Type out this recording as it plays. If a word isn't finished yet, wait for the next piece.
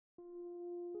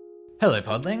Hello,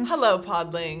 Podlings. Hello,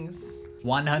 Podlings.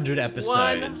 100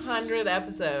 episodes. 100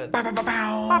 episodes.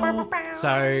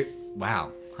 So,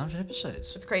 wow, 100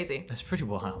 episodes. It's crazy. That's pretty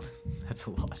wild. That's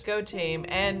a lot. Go team.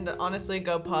 And honestly,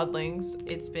 go Podlings.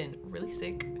 It's been really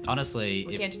sick. Honestly,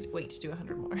 We can't wait to do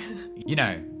 100 more. you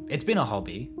know, it's been a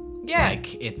hobby. Yeah.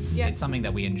 Like, it's something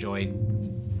that we enjoyed.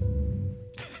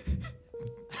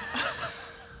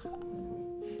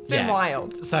 It's been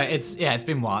wild. So it's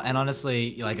been wild. And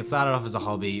honestly, like, it started off as a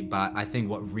hobby, but I think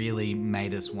what really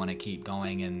made us want to keep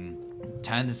going and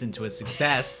turn this into a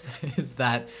success is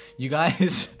that you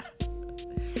guys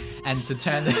and to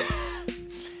turn the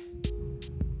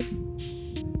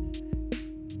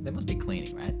there must be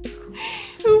cleaning, right?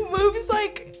 Who moves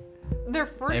like their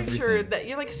furniture Everything. that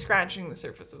you're like scratching the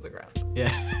surface of the ground.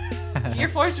 Yeah. Your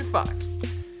floors are fucked.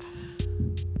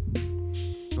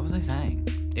 What was I saying?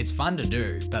 It's fun to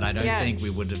do, but I don't Yeah. think we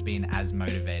would have been as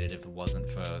motivated if it wasn't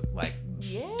for, like,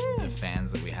 Yeah. the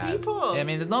fans that we have. People. I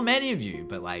mean, there's not many of you,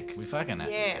 but, like, we fucking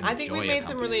Yeah, I think we enjoy made your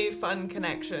some company. really fun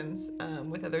connections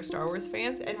with other Star Wars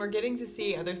fans, and we're getting to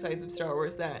see other sides of Star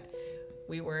Wars that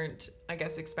we weren't, I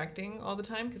guess, expecting all the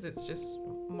time, because it's just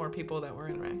more people that we're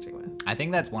interacting with. I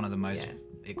think that's one of the most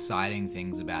exciting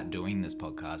things about doing this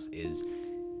podcast is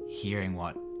hearing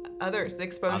what Others,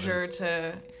 exposure Others.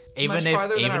 to even much if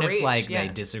farther than our if reach. like yeah. they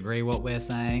disagree what we're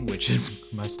saying, which is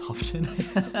most often.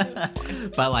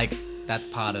 But like that's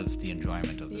part of the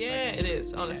enjoyment of this. I Yeah, think, it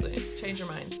is, you know. honestly. Change your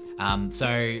minds.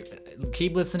 So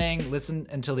keep listening. Listen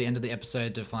until the end of the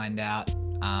episode to find out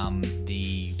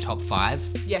the top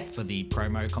 5 Yes. for the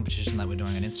promo competition that we're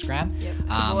doing on Instagram. Yep.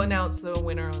 We'll announce the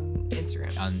winner on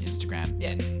Instagram.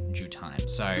 In due time.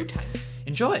 So Due time.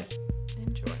 enjoy.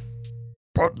 Enjoy.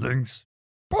 Podlings.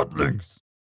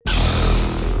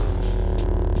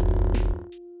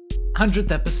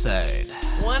 100th episode.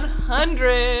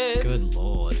 100! Good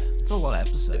lord. It's a lot of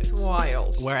episodes. It's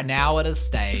wild. We're now at a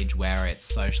stage where it's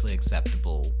socially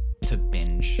acceptable to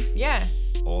binge Yeah,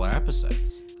 all our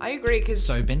episodes. I agree, because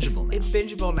So bingeable now. it's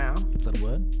bingeable now. Is that a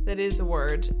word? That is a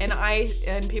word.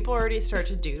 And people already start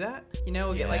to do that. You know,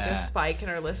 we'll get like Yeah. a spike in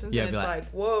our listens, Yeah, and be it's like,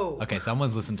 like, whoa. Okay,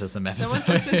 someone's listened to some episodes.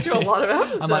 Someone's listened to a lot of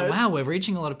episodes. I'm like, wow, we're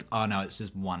reaching a lot of... Oh, no, it's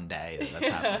just one day that's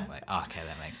happening. Like, oh, okay,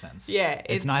 that makes sense. Yeah,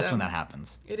 It's nice when that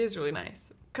happens. It is really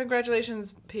nice.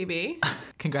 Congratulations, PB.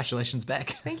 Congratulations, Beck.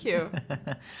 Thank you.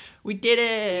 We did We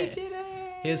it! did it.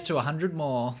 Here's to 100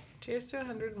 more. Cheers to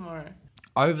 100 more.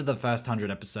 Over the first 100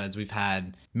 episodes, we've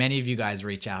had many of you guys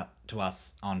reach out to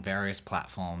us on various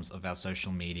platforms of our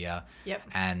social media. Yep.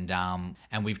 And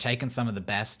we've taken some of the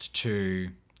best to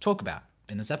talk about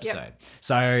in this episode.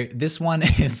 So this one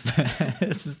is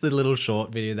this is the little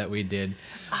short video that we did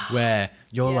where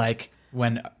you're Yes. like,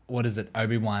 what is it,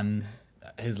 Obi-Wan,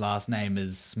 his last name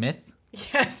is Smith.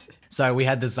 Yes. So we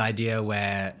had this idea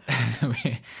where,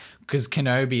 because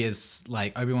Kenobi is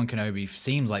like, Obi-Wan Kenobi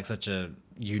seems like such a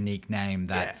unique name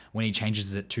that Yeah. when he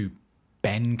changes it to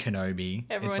Ben Kenobi,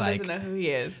 Everyone it's like, doesn't know who he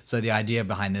is. so the idea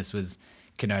behind this was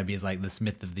Kenobi is like the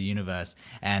Smith of the universe.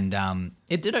 And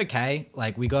it did okay.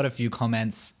 Like we got a few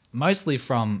comments, mostly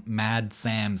from Mad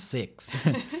Sam 6.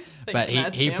 But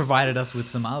Mad he Sam. provided us with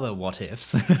some other what ifs.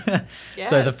 So the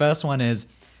Yes. first one is,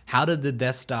 how did the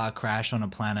Death Star crash on a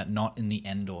planet not in the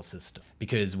Endor system?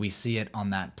 Because we see it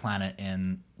on that planet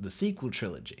in the sequel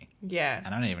trilogy. Yeah. I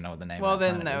don't even know what the name Well, of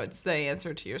that then, planet no, is. it's the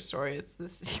answer to your story. It's the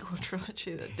sequel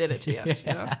trilogy that did it to you.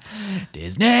 You know?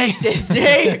 Disney!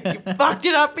 Disney, you fucked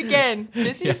it up again.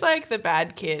 Disney's like the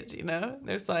bad kid, you know?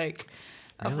 There's like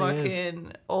a Really is.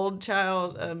 fucking old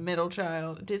child, a middle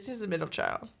child. Disney's a middle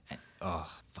child. Oh,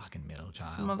 fucking middle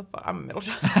child. Motherfucker, I'm a middle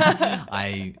child.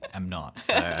 I am not,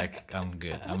 so I'm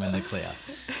good. I'm in the clear.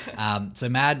 So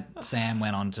Mad Sam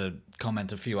went on to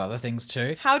comment a few other things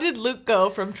too. How did Luke go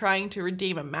from trying to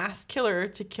redeem a mass killer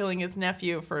to killing his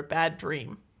nephew for a bad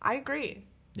dream? I agree.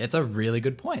 It's a really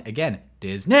good point. Again,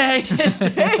 Disney!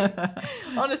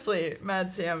 Honestly,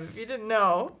 Mad Sam, if you didn't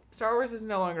know, Star Wars is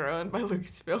no longer owned by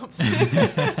Lucasfilms.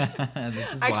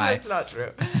 This is Actually, why. that's not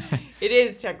true. It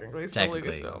is technically still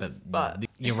Technically, Lucasfilms, but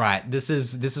you're right. This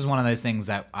is one of those things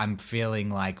that I'm feeling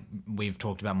like we've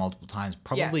talked about multiple times.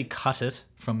 Probably cut it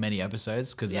from many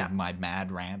episodes because Yeah. of my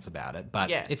mad rants about it. But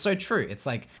Yeah. it's so true. It's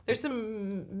like there's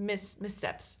some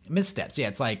missteps. missteps. Yeah,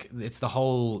 it's like it's the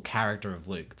whole character of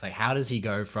Luke. It's like, how does he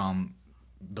go from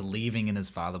believing in his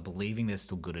father, believing there's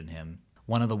still good in him,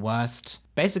 one of the worst,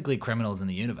 basically, criminals in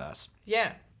the universe,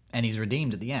 Yeah. and he's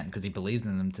redeemed at the end because he believes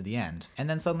in them to the end, and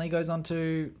then suddenly goes on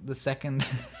to the second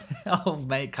old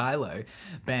mate Kylo.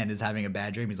 Ben is having a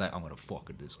bad dream. He's like, I'm gonna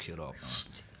fucking this kid up. Man.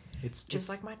 It's Just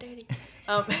like my daddy.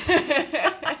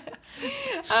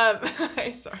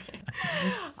 Sorry.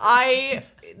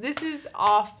 This is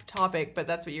off topic, but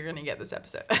that's what you're gonna get this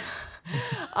episode.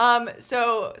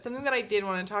 So something that I did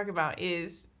want to talk about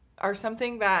or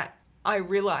something that I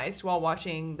realized while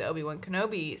watching the Obi-Wan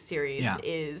Kenobi series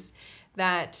is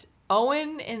that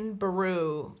Owen and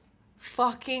Beru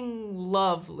fucking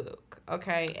love Luke,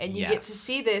 okay? And you get to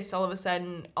see this all of a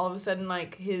sudden,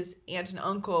 like his aunt and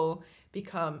uncle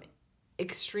become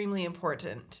extremely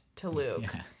important to Luke.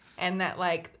 Yeah. And that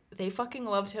like they fucking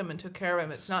loved him and took care of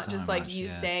him. It's not just like you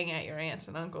staying at your aunts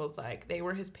and uncles. Like they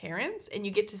were his parents, and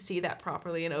you get to see that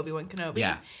properly in Obi-Wan Kenobi.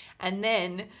 Yeah. And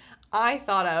then I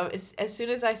thought of as soon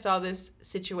as I saw this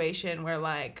situation where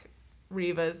like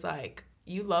Reva's like,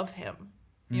 you love him.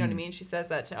 You know what I mean? She says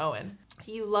that to Owen.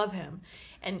 You love him.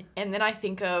 And then I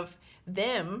think of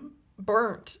them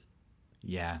burnt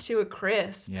to a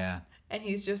crisp. Yeah. And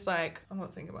he's just like, I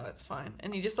won't think about it, it's fine.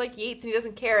 And he just like yeets and he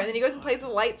doesn't care. And then he goes and plays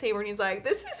with a lightsaber and he's like,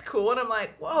 this is cool. And I'm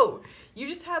like, whoa, you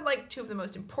just had like two of the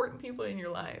most important people in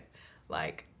your life,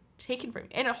 like taken from you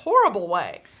in a horrible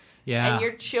way. Yeah. And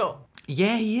you're chill.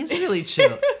 Yeah, he is really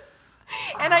chill.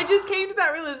 And I just came to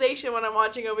that realization when I'm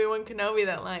watching Obi-Wan Kenobi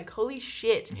that like, holy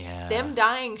shit, them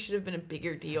dying should have been a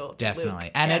bigger deal. Definitely.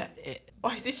 Luke. And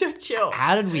why is he so chill?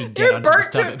 How did we get onto this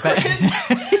topic?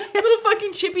 Little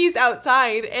fucking chippies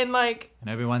outside and like... And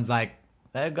Obi-Wan's like,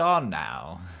 they're gone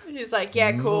now. He's like,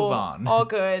 yeah, cool. Move on. All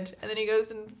good. And then he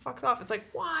goes and fucks off. It's like,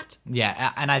 what?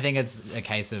 Yeah, and I think it's a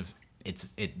case of,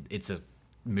 it's a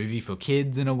movie for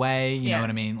kids in a way, you know what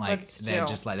I mean? Like, they're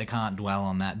just like, they can't dwell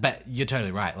on that. But you're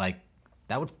totally right. Like,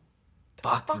 that would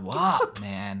fuck you up,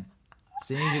 man.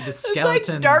 Seeing the skeletons. It's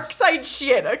like dark side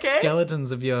shit, okay?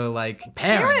 Skeletons of your, like,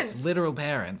 parents. Literal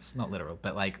parents. Not literal,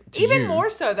 but, like, to even you. more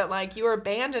so that, like, you were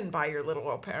abandoned by your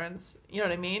literal parents. You know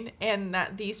what I mean? And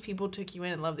that these people took you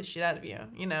in and loved the shit out of you,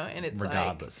 you know? And it's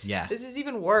regardless, like... This is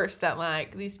even worse that,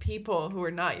 like, these people who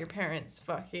are not your parents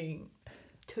fucking...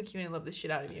 took you in and loved the shit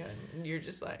out of you, and you're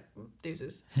just like,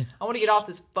 deuces. I want to get off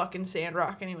this fucking sand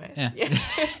rock anyway. Yeah.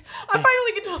 I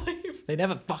finally get to leave. They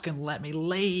never fucking let me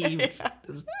leave.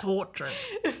 It's torture.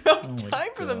 It's no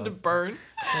time for them to burn.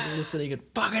 They're listening in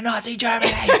fucking Nazi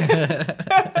Germany.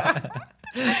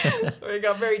 So it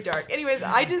got very dark. Anyways,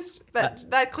 I just,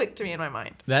 that clicked to me in my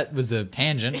mind. That was a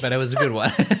tangent, but it was a good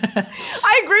one.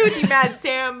 I agree with you, Mad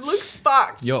Sam. Luke's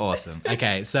fucked. You're awesome.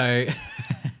 Okay, so...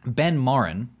 Ben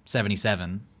Morin,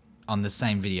 77, on the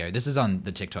same video. This is on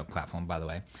the TikTok platform, by the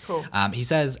way. Cool. He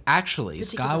says, actually,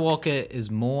 Skywalker is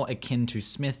more akin to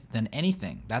Smith than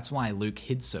anything. That's why Luke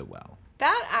hid so well.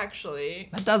 That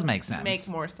does make sense. Make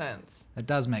more sense. It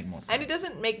does make more sense. And it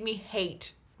doesn't make me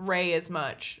hate Rey as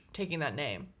much taking that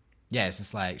name. Yeah, it's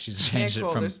just like she's changed it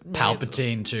from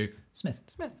Palpatine to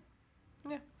Smith.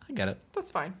 Yeah. I get it.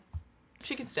 That's fine.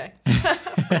 She can stay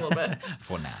for a little bit.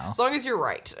 For now. As long as you're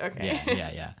right. Okay.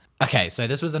 Yeah. Okay, so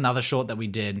this was another short that we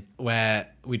did where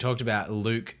we talked about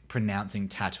Luke pronouncing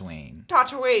Tatooine.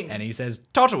 Tatooine. And he says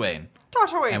Tatooine.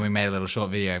 Tatooine. And we made a little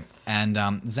short video. And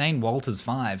Zane Walters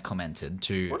 5 commented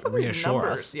to reassure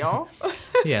us. Y'all?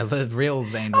 Yeah, the real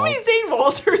Zane Walters. How many Zane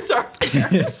Walters are there?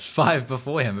 It's 5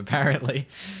 before him, apparently.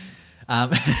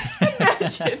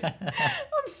 Imagine.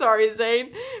 I'm sorry,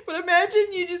 Zane, but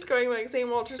imagine you just going like Zane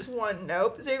Walters 1,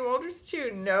 nope. Zane Walters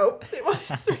 2, nope. Zane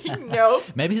Walters 3, nope.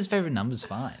 Maybe his favorite number's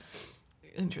 5.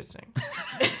 Interesting.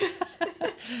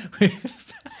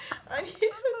 I need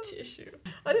a tissue.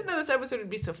 I didn't know this episode would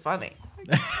be so funny.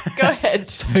 Go ahead.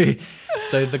 So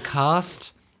the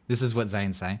cast, this is what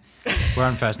Zane's saying. We're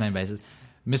on first name basis.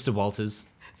 Mr. Walters.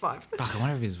 5. Fuck, I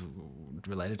wonder if he's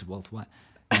related to Walter White.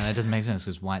 No, that doesn't make sense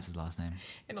because White's his last name.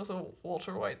 And also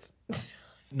Walter White's.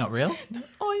 Not real?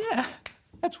 Oh, yeah.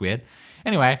 That's weird.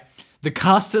 Anyway, the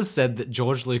casters said that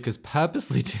George Lucas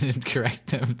purposely didn't correct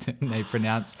them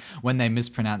when they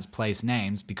mispronounced place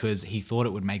names because he thought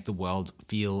it would make the world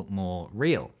feel more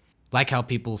real. Like how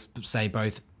people say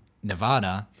both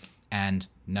Nevada and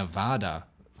Nevada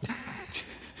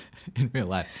in real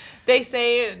life. They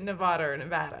say Nevada or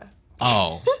Nevada.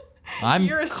 Oh. I'm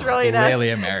You're Australian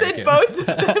really American. Said both of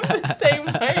them the same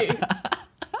way.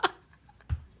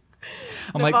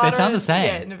 I'm Nevada, like, they sound the same.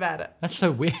 Yeah, Nevada. That's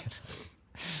so weird.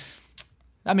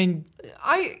 I mean,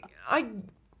 I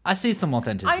see some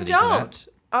authenticity to that.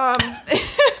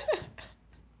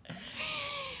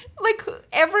 Like,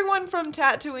 everyone from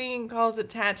Tatooine calls it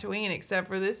Tatooine except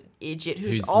for this idiot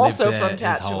who's also from Tatooine.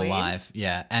 His whole life.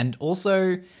 Yeah, and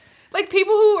also... Like,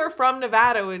 people who are from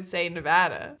Nevada would say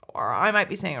Nevada. Or I might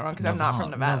be saying it wrong because I'm not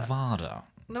from Nevada.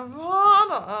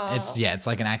 Nevada. It's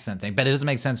like an accent thing, but it doesn't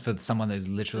make sense for someone who's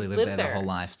literally lived there Lived their there. whole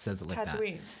life. It says it like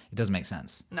Tatooine. that. It doesn't make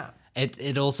sense. No.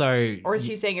 It also. Or is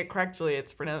he saying it correctly?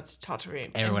 It's pronounced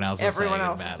Tatooine. Everyone And else is saying it is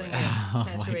badly. saying it Oh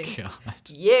my Tatooine. god.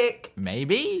 Yick.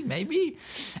 Maybe.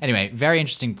 Anyway, very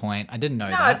interesting point. I didn't know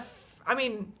No, that. I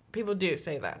mean, people do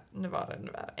say that. Nevada.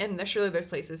 And surely there's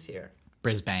places here.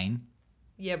 Brisbane.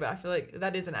 Yeah, but I feel like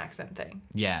that is an accent thing.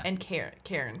 Yeah. And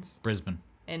Cairns. Brisbane.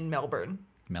 And Melbourne.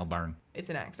 Melbourne. It's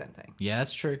an accent thing. Yeah,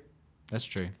 that's true. That's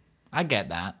true. I get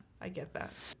that. I get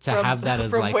that. To have that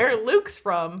as from like where Luke's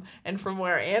from and from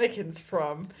where Anakin's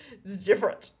from is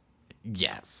different.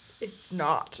 yes, It's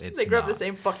not. It's They grew up in not. the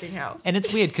same fucking house. And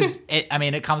it's weird because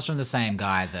it comes from the same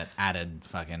guy that added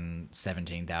fucking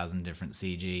 17,000 different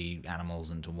CG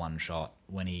animals into one shot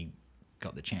when he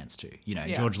got the chance to. You know,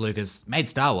 Yeah. George Lucas made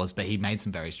Star Wars, but he made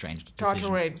some very strange decisions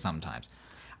Tatooine. sometimes.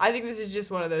 I think this is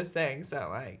just one of those things that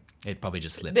like, It probably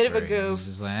just slipped. Bit of a through. It was goof.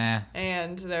 just like, eh.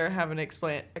 and they're having an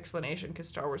explanation because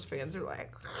Star Wars fans are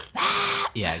like,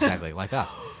 Yeah, exactly, like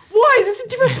us. why is this a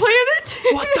different planet?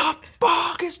 What the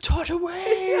fuck is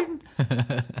Tatooine?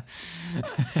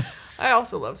 I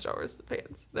also love Star Wars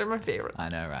fans. They're my favorite. I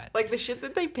know, right? Like the shit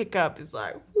that they pick up is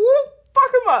like, whoop,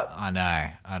 fuck them up. I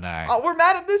know. Oh, we're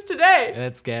mad at this today.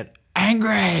 Let's get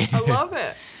angry. I love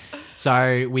it.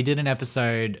 So we did an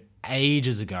episode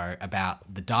ages ago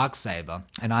about the Darksaber,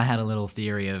 and I had a little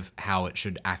theory of how it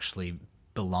should actually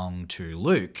belong to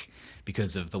Luke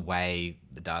because of the way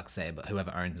the Darksaber,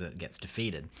 whoever owns it, gets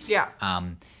defeated. Yeah.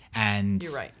 And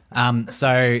You're right.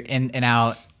 So in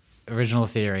our original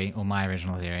theory, or my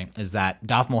original theory, is that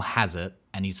Darth Maul has it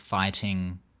and he's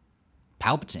fighting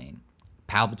Palpatine.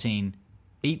 Palpatine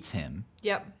beats him.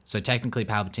 Yep. So technically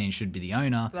Palpatine should be the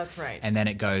owner. That's right. And then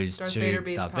it goes Darth to Vader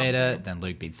beats Darth Vader, Palpatine. then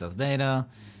Luke beats Darth Vader,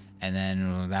 and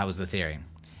then that was the theory.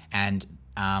 And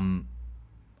on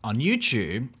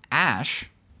YouTube, Ash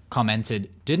commented,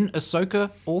 didn't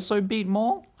Ahsoka also beat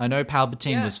Maul? I know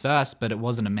Palpatine Yeah. was first, but it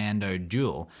wasn't a Mando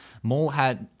duel. Maul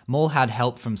had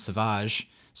help from Savage,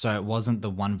 so it wasn't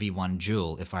the 1v1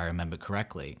 duel, if I remember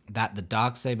correctly. That the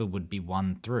Darksaber would be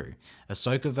won through.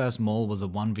 Ahsoka vs. Maul was a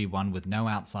 1v1 with no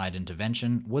outside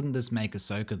intervention. Wouldn't this make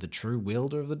Ahsoka the true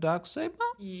wielder of the Darksaber?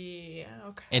 Yeah.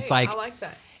 Okay. It's like- I like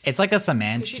that. It's like a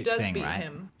semantic she does thing, beat right?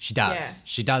 him. She does. Yeah.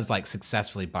 She does, like,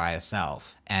 successfully by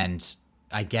herself. And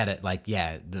I get it. Like,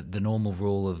 yeah, the normal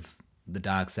rule of the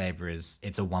Darksaber is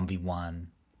it's a 1v1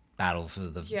 battle for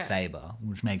the Yeah. saber,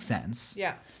 which makes sense.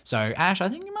 Yeah. So, Ash, I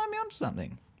think you might be onto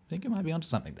something.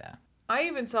 There. I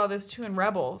even saw this too in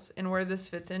Rebels and where this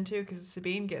fits into because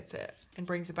Sabine gets it and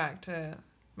brings it back to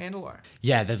Mandalore.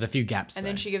 Yeah, there's a few gaps And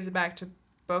there. then she gives it back to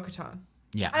Bo-Katan.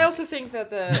 Yeah. I also think that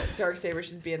the Darksaber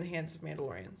should be in the hands of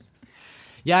Mandalorians.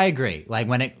 Yeah, I agree. Like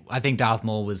I think Darth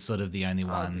Maul was sort of the only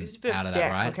one he's a bit of out a of dick,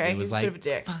 that, right? okay? It was He's a like bit of a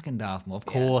dick. fucking Darth Maul, of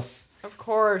Yeah. course. Of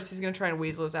course, he's going to try and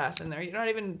weasel his ass in there. You're not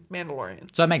even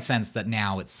Mandalorian. So it makes sense that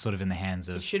now it's sort of in the hands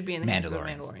of should be in the hands of a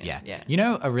Mandalorians. Mandalorian, Yeah. yeah. You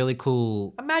know, a really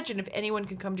cool Imagine if anyone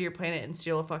could come to your planet and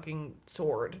steal a fucking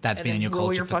sword. That's and been in then your rule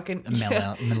culture your for fucking, a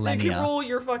millennia. They could rule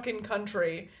your fucking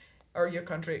country, or your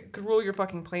country, could rule your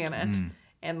fucking planet, Mm.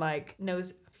 and like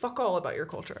knows fuck all about your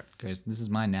culture. goes, this is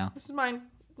mine now. This is mine.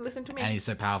 Listen to me. And he's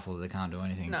so powerful that they can't do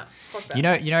anything. No, fuck that. You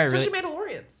know, it Especially really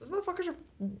Mandalorians. Those motherfuckers are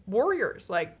warriors.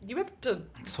 Like, you have to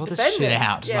sort this defend shit this.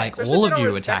 out. Yeah, like especially all if of they you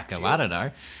don't attack respect him. you. I don't know.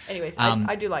 Anyways,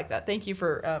 I do like that. Thank you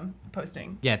for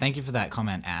posting. Yeah, thank you for that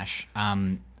comment, Ash.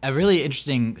 A really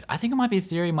interesting. I think it might be a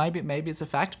theory. Maybe it's a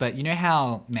fact. But you know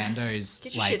how Mando's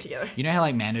Get your like, shit together. you know how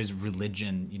like Mando's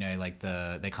religion. You know, like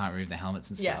they can't remove the helmets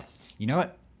and stuff. Yes. You know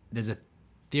what? There's a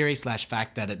theory /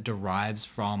 fact that it derives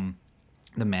from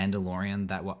the Mandalorian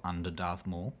that were under Darth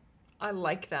Maul. I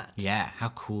like that. Yeah, how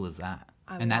cool is that?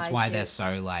 I And that's like why they're it.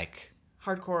 so like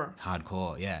Hardcore.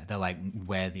 hardcore. Yeah, they're like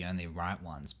we're the only right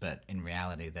ones, but in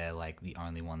reality, they're like the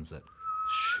only ones that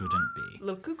shouldn't be.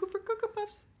 Little cuckoo for Cocoa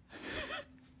Puffs.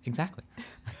 Exactly.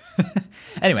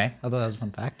 Anyway, I thought that was a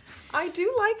fun fact. I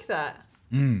do like that.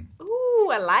 Ooh,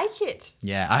 I like it.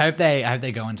 Yeah, I hope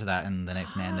they go into that in the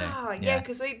next Mando. Ah, yeah,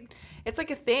 because it's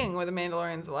like a thing where the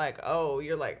Mandalorians are like, oh,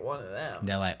 you're like one of them.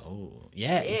 They're like, oh,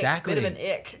 yeah, Ick, exactly. Bit of an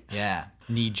ick. Yeah,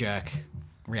 knee jerk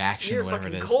reaction You're or a whatever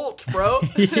fucking it is. cult, bro.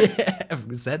 Yeah,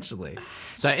 essentially.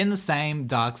 So in the same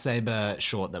Darksaber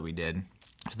short that we did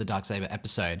for the Darksaber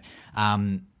episode,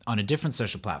 on a different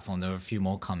social platform, there were a few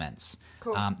more comments.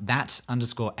 Cool. That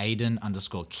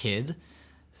 _Aiden_kid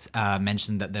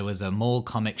mentioned that there was a Maul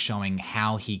comic showing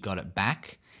how he got it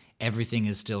back. Everything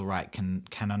is still right canonically.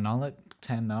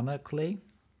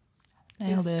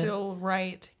 Nailed It's it. still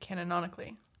right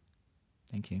canonically.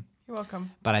 Thank you. You're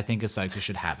welcome. But I think Ahsoka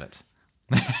should have it.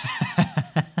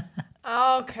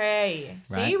 Okay.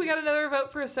 See, Right? we got another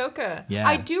vote for Ahsoka. Yeah.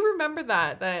 I do remember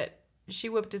that she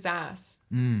whipped his ass.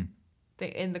 And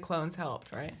the clones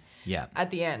helped, right? Yeah. At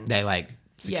the end. They like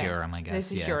secure him, I guess.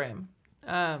 They secure him.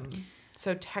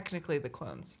 So technically the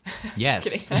clones.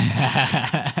 Yes.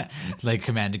 Like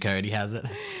Commander Cody has it.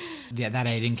 Yeah, that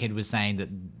Aiden kid was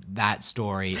saying that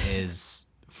story is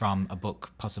from a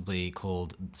book possibly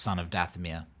called Son of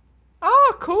Dathomir.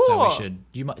 Oh, cool. So we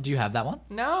should. Do you have that one?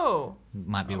 No.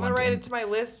 Might be I'm one. going to write it to my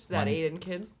list, that Aiden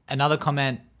kid. Another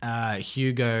comment,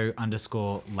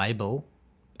 Hugo_label,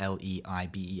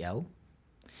 Leibel,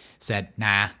 said,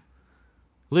 nah,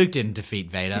 Luke didn't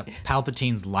defeat Vader.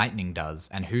 Palpatine's lightning does.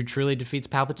 And who truly defeats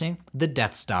Palpatine? The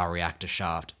Death Star reactor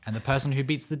shaft. And the person who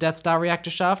beats the Death Star reactor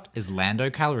shaft is Lando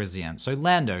Calrissian. So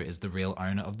Lando is the real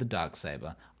owner of the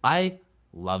Darksaber. I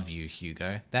love you,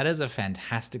 Hugo. That is a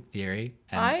fantastic theory.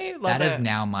 And I love that is it.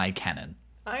 now my canon.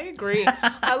 I agree.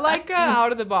 I like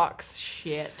out of the box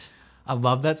shit. I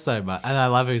love that so much. And I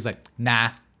love it. He's like,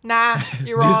 nah, Nah,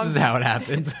 you're wrong. this is how it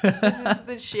happens. This is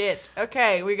the shit.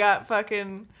 Okay, we got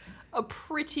fucking a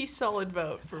pretty solid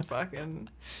vote for fucking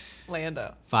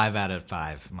Lando. 5 out of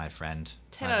 5, my friend.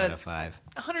 10 5 out out of- of 5.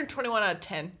 121 out of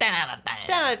 10. 10 out of 10.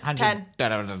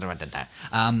 10 out of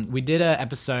 10. We did a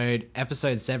episode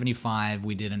 75.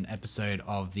 We did an episode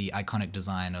of the iconic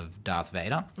design of Darth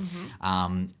Vader.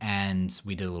 And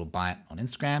we did a little bite on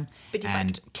Instagram. Bitty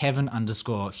And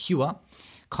Kevin_Hewer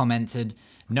commented,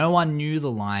 no one knew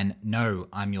the line, no,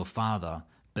 I'm your father.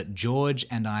 But George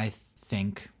and I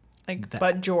think...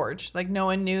 But George. Like, no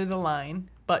one knew the line,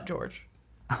 but George.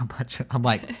 I'm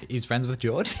like, he's friends with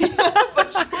George?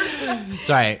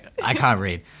 Sorry, I can't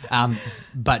read.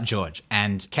 But George.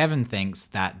 And Kevin thinks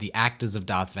that the actors of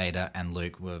Darth Vader and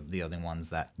Luke were the only ones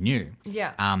that knew.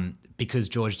 Yeah. Because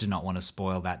George did not want to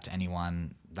spoil that to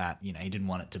anyone that, he didn't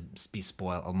want it to be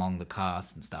spoiled among the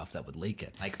cast and stuff that would leak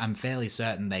it. Like, I'm fairly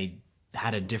certain they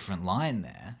had a different line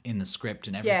there in the script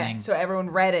and everything. Yeah, so everyone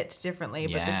read it differently,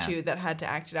 but Yeah. the two that had to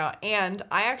act it out. And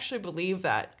I actually believe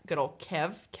that good old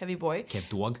Kevy boy, Kev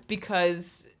Dwog.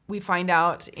 because we find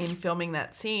out in filming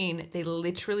that scene, they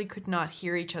literally could not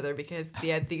hear each other because they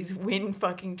had these wind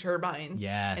fucking turbines.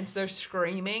 Yes. And so they're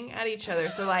screaming at each other.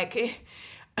 So like,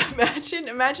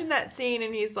 imagine that scene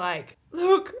and he's like,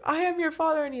 Luke, I am your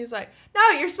father. And he's like, no,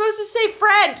 you're supposed to say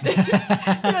friend. You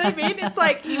know what I mean? It's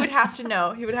like, he would have to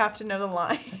know. He would have to know the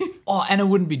line. Oh, and it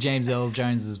wouldn't be James Earl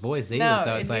Jones's voice either. No,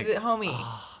 So it's it'd like, be the homie.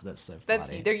 oh, that's so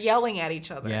funny. They're yelling at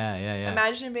each other. Yeah.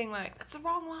 Imagine him being like, that's the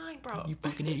wrong line, bro. You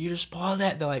fucking idiot, you just spoiled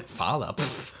that. They're like, father,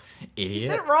 pff, idiot. You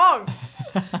said it wrong.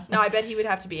 No, I bet he would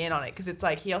have to be in on it because it's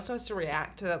like he also has to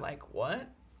react to that, like, what?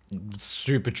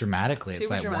 Super dramatically. It's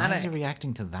Super like, why is he dramatic.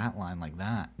 reacting to that line like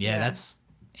that? Yeah, Yeah. that's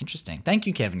interesting. Thank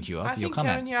you, Kevin Hewer, I for your think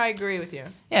comment. Kevin here, I agree with you.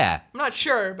 Yeah, I'm not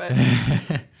sure, but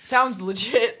sounds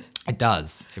legit. it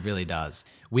does. It really does.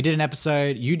 We did an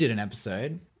episode. You did an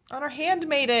episode. On our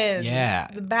handmaidens. Yeah.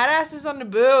 The badasses on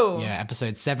Naboo. Yeah,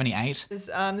 episode 78. This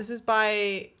is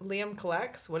by Liam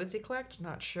Collects. What does he collect?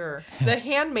 Not sure. The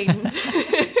Handmaidens.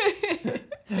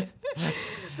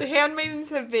 The Handmaidens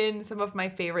have been some of my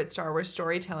favorite Star Wars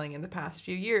storytelling in the past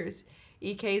few years.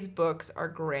 EK's books are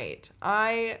great.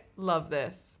 I love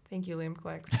this. Thank you, Liam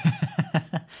Collects,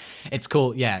 It's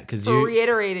cool. Yeah, because for you.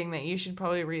 reiterating that you should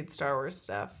probably read Star Wars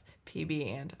stuff,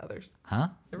 PB and others. Huh?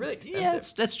 They're really expensive. Yeah,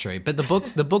 that's true. But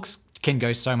the books can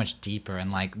go so much deeper.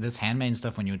 And like this Handmaiden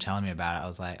stuff, when you were telling me about it, I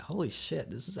was like, holy shit,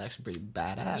 this is actually pretty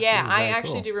badass. Yeah, This is I very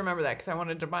actually cool. do remember that because I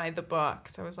wanted to buy the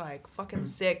books. I was like, fucking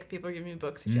sick. People are giving me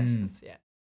book suggestions. Yeah.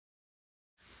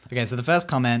 Okay, so the first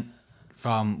comment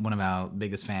from one of our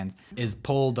biggest fans is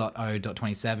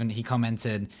Paul.O.27. He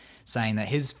commented saying that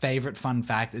his favorite fun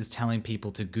fact is telling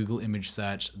people to Google image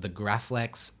search the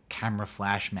Graflex camera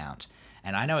flash mount.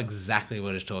 And I know exactly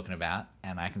what he's talking about,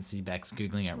 and I can see Bex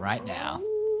Googling it right now.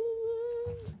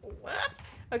 What?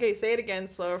 Okay, say it again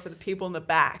slower for the people in the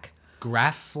back.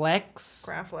 Graflex,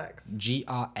 Graflex.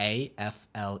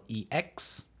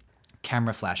 Graflex,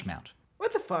 camera flash mount.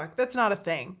 What the fuck? That's not a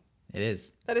thing. It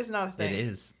is. That is not a thing. It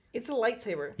is. It's a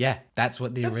lightsaber. Yeah, that's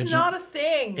what the That's original... not a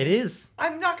thing. It is.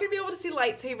 I'm not going to be able to see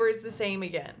lightsabers the same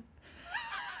again.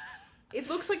 It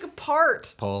looks like a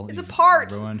part. Paul, It's a you've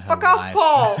part. ruined her Fuck off, life.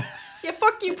 Paul. Yeah,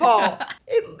 fuck you, Paul.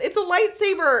 It's a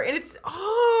lightsaber, and it's...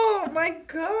 Oh, my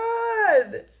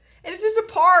God. And it's just a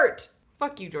part.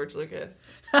 Fuck you, George Lucas.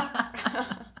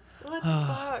 What the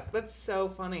fuck? That's so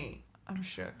funny. I'm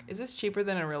shook. Is this cheaper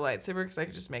than a real lightsaber? Because I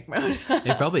could just make my own.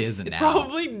 It probably isn't It's now.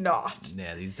 probably not.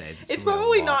 Yeah, these days It's a real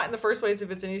probably lot. not in the first place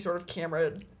if it's any sort of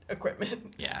camera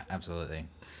equipment. Yeah, absolutely.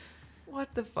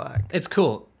 What the fuck? It's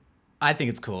cool. I think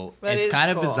it's cool. That It's is kind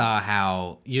of cool. bizarre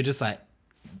how you're just like,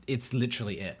 it's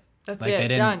literally it. That's Like, it.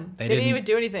 they Done. They didn't even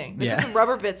do anything. They Yeah. did some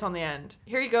rubber bits on the end.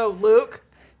 Here you go, Luke.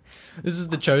 This is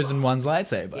the chosen one's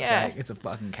lightsaber. Yeah. It's a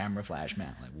fucking camera flash,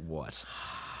 man. Like, what?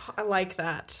 I like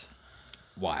that.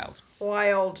 Wild.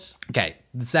 Wild. Okay,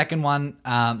 the second one,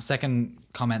 second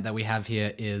comment that we have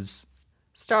here is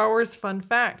Star Wars fun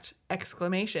fact!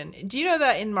 Exclamation. Do you know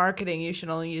that in marketing you should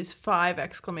only use 5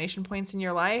 exclamation points in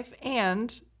your life?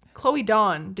 And Chloe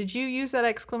Dawn, did you use that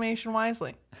exclamation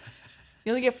wisely?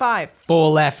 You only get 5.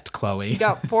 4 left, Chloe. You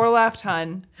got 4 left,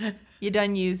 hun. You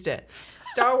done used it.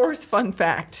 Star Wars fun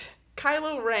fact.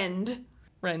 Kylo Ren.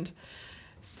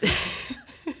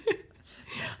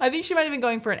 I think she might have been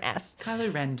going for an S.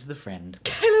 Kylo Ren to the friend.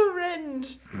 Kylo Ren,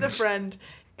 the friend.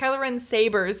 Kylo Ren's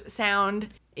saber's sound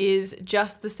is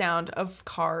just the sound of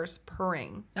cars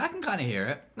purring. I can kind of hear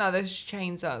it. No, those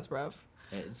chainsaws, bruv.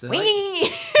 It's Wee!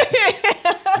 like,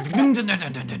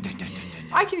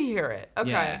 I can hear it. Okay.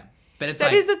 yeah, but it's That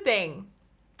like is a thing.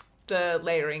 The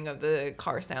layering of the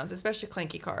car sounds, especially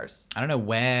clanky cars. I don't know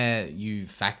where you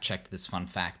fact checked this fun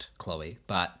fact, Chloe,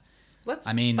 but Let's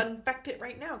I mean, fun fact it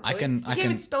right now. I Chloe. can- You I can't can-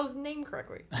 even spell his name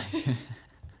correctly.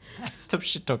 stop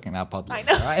shit talking about public. I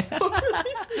know. All right?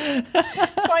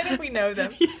 It's fine if we know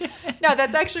them. No,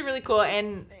 that's actually really cool.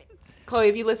 And Chloe,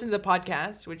 if you listen to the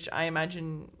podcast, which I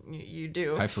imagine you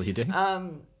do, Hopefully you do.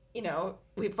 you know,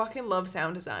 we fucking love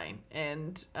sound design.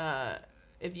 And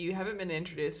if you haven't been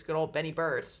introduced to good old Benny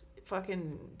Burt,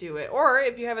 fucking do it. Or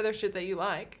if you have other shit that you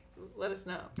like, let us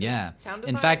know. Yeah. Sound In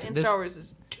design fact, in this- Star Wars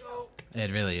is dope. It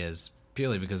really is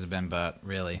purely because of Ben Burt,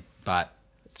 really. But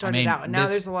It started I mean, out. And now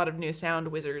this- there's a lot of new sound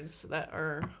wizards that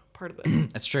are part of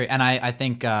this. That's true, and I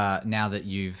think now that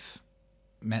you've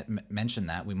mentioned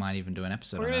that, we might even do an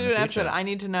episode. We're on going that to do in an the future. episode. I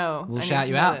need to know. We'll I need shout to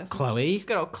you know out, this. Chloe.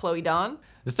 Good old Chloe Dawn.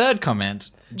 The third comment,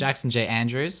 Jackson J.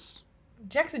 Andrews,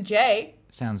 Jackson J.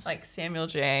 sounds Like Samuel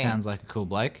J. sounds like a cool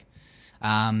bloke.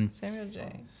 Samuel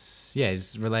J. Yeah,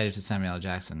 he's related to Samuel L.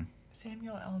 Jackson.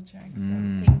 Samuel L.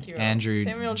 Jackson. Thank you. Andrew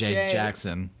Samuel J.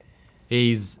 Jackson.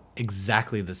 He's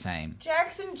exactly the same.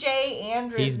 Jackson J.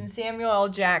 Andrews He's and Samuel L.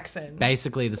 Jackson.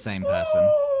 Basically the same person.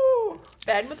 Ooh,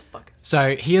 bad motherfuckers.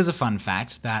 So here's a fun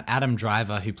fact that Adam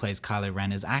Driver, who plays Kylo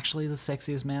Ren, is actually the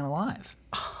sexiest man alive.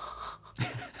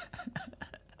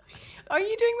 Are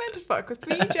you doing that to fuck with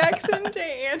me, Jackson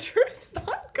J. Andrews?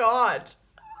 My God.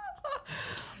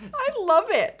 I love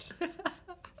it.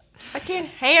 I can't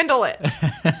handle it.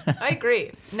 I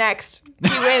agree. Next.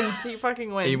 He wins. He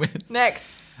fucking wins. He wins.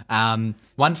 Next.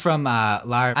 One from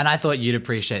Lara, and I thought you'd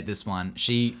appreciate this one.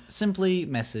 She simply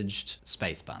messaged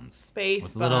Space Buns. Space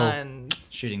with a little Buns.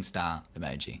 shooting star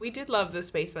emoji. We did love the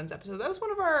Space Buns episode. That was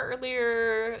one of our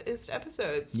earliest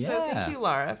episodes. So Yeah. thank you,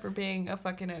 Lara, for being a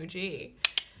fucking OG.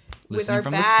 With Listening our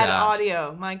from the bad start.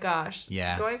 audio. My gosh.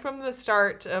 Yeah. Going from the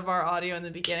start of our audio in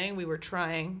the beginning, we were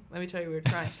trying. Let me tell you, we were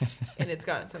trying. And it's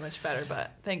gotten so much better,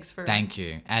 but thanks for Thank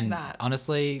you. And that.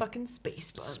 honestly, fucking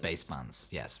Space Buns. Space Buns.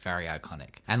 Yes, very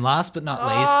iconic. And last but not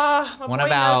Ah, least, my one boy,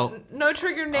 of our No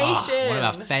Trigger Nation. one of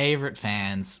our favorite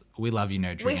fans. We love you,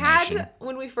 No Trigger We had, Nation.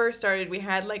 when we first started, we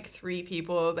had like 3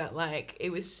 people that like, it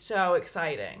was so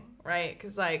exciting, right?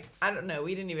 Because like, I don't know,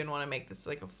 we didn't even want to make this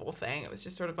like a full thing. It was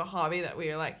just sort of a hobby that we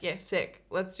were like, yeah, sick,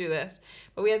 let's do this.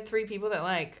 But we had 3 people that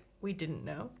like, we didn't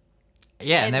know.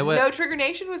 Yeah, and they were No Trigger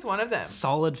Nation was one of them.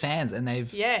 solid fans, and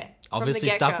they've Yeah. from the obviously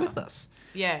stuck get-go. with us.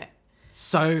 Yeah.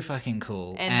 So fucking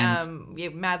cool. And yeah,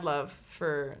 mad love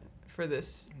for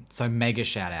this. So mega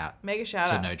shout out Mega shout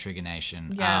to out. No Trigger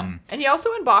Nation. Yeah. And he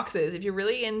also unboxes if you're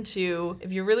really into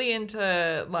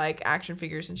like action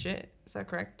figures and shit. Is that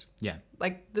correct? Yeah.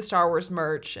 Like the Star Wars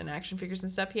merch and action figures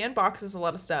and stuff. He unboxes a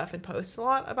lot of stuff and posts a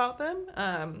lot about them.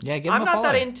 Yeah, give him I'm a not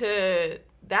that follow. into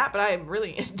that, but I am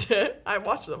really into. I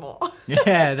watch them all.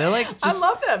 Yeah, they're like just I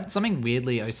love them. something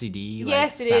weirdly OCD, like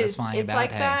Yes, it is. satisfying It's about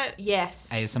like hey, that. Yes.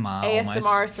 ASMR, ASMR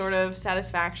almost. sort of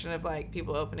satisfaction of like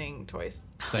people opening toys.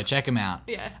 So check him out.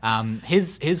 Yeah.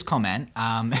 His comment,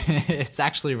 it's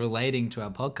actually relating to our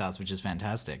podcast, which is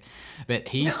fantastic. But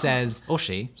he says, or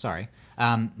she, sorry,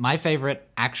 my favorite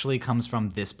actually comes from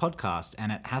this podcast,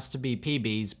 and it has to be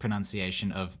PB's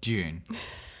pronunciation of Dune.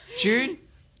 Dune?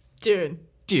 Dune.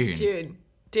 Dune. Dune.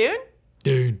 Dune?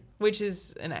 Dune. Which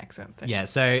is an accent thing. Yeah,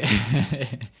 so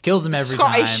kills him every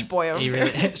Scottish time. boy over He here.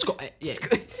 really, yeah.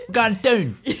 Got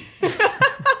Dune.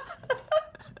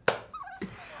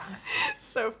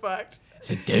 So fucked.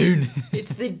 It's a Dune.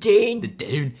 It's the Dune. The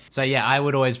Dune. So yeah, I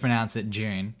would always pronounce it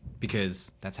June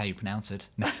because that's how you pronounce it.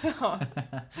 No.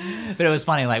 But it was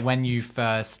funny, like when we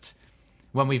first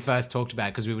talked about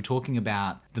it, because we were talking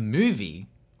about the movie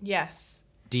Yes.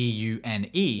 Dune.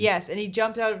 Yes, and he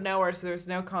jumped out of nowhere, so there was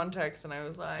no context, and I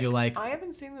was like, You're like, I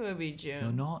haven't seen the movie June.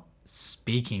 You're not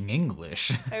speaking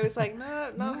English. I was like,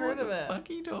 no, not heard of it. What the fuck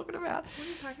are you talking about? What are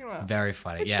you talking about? Very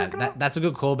funny. What you Yeah, talking about? that's a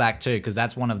good callback too, because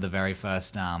that's one of the very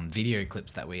first video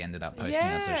clips that we ended up posting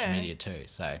on social Yeah. media too.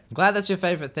 So I'm glad that's your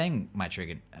favorite thing, my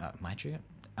trigger.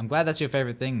 I'm glad that's your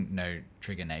favorite thing, No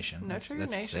Trigger Nation. No Trigger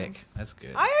that's Nation. sick. That's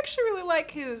good. I actually really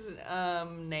like his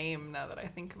name now that I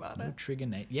think about No it. Trigger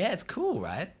Nation. Yeah, it's cool,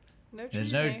 right? No Trigger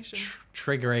There's no Nation.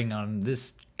 triggering on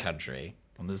this country,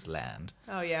 on this land.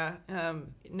 Oh yeah,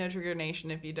 No Trigger Nation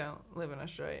if you don't live in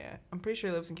Australia. I'm pretty sure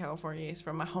he lives in California. He's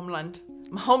from my homeland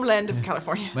of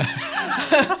California.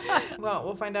 Well,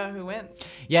 we'll find out who wins.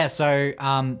 Yeah, so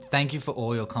thank you for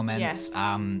all your comments.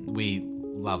 Yes. We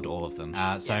loved all of them.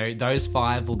 So those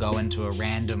 5 will go into a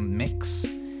random mix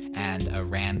and a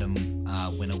random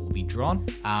winner will be drawn.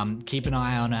 Keep an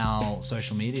eye on our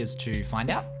social medias to find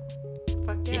out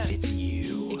Fuck yes. if it's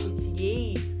you. If it's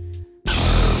ye.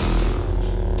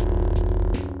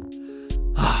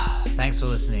 Thanks for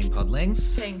listening,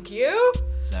 Podlings. Thank you.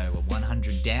 So we're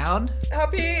 100 down.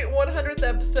 Happy 100th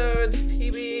episode,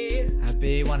 PB.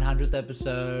 Happy 100th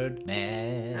episode,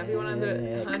 man. Happy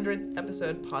 100th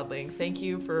episode, Podlings. Thank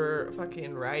you for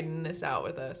fucking riding this out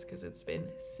with us because it's been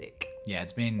sick. Yeah,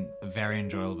 it's been a very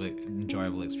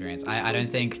enjoyable experience. I don't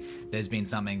think there's been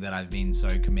something that I've been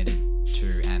so committed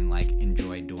to and like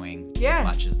enjoy doing Yeah. as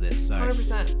much as this. So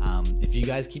 100%. if you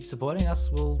guys keep supporting us,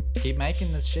 we'll keep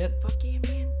making this shit. Fuck yeah,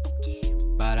 man. Fuck yeah.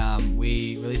 But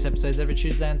we release episodes every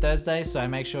Tuesday and Thursday, so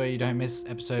make sure you don't miss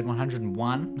episode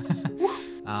 101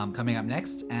 coming up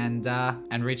next. And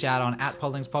reach out on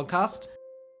 @Podlings Podcast